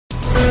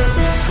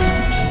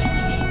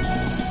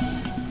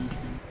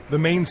The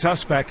main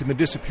suspect in the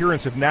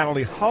disappearance of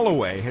Natalie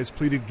Holloway has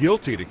pleaded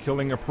guilty to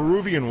killing a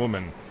Peruvian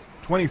woman.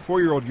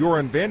 24-year-old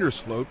Joran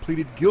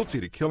pleaded guilty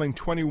to killing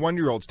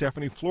 21-year-old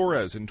Stephanie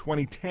Flores in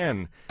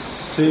 2010.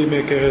 Sí,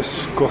 me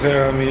quieres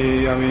coger a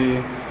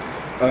mi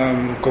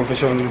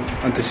confesión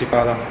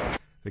anticipada.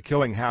 The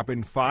killing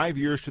happened 5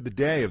 years to the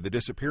day of the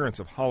disappearance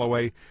of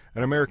Holloway,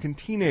 an American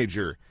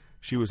teenager.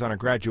 She was on a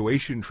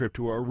graduation trip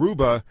to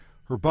Aruba.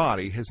 Her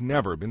body has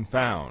never been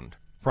found.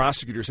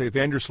 Prosecutors say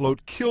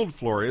Sloot killed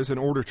Flores in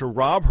order to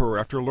rob her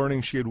after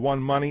learning she had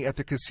won money at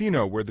the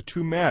casino where the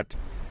two met.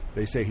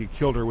 They say he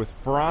killed her with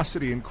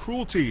ferocity and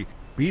cruelty,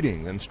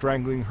 beating and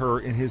strangling her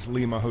in his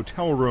Lima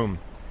hotel room.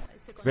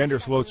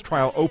 Sloot's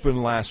trial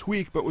opened last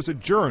week but was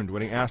adjourned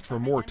when he asked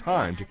for more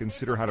time to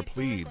consider how to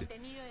plead.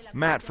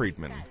 Matt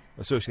Friedman,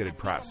 Associated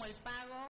Press.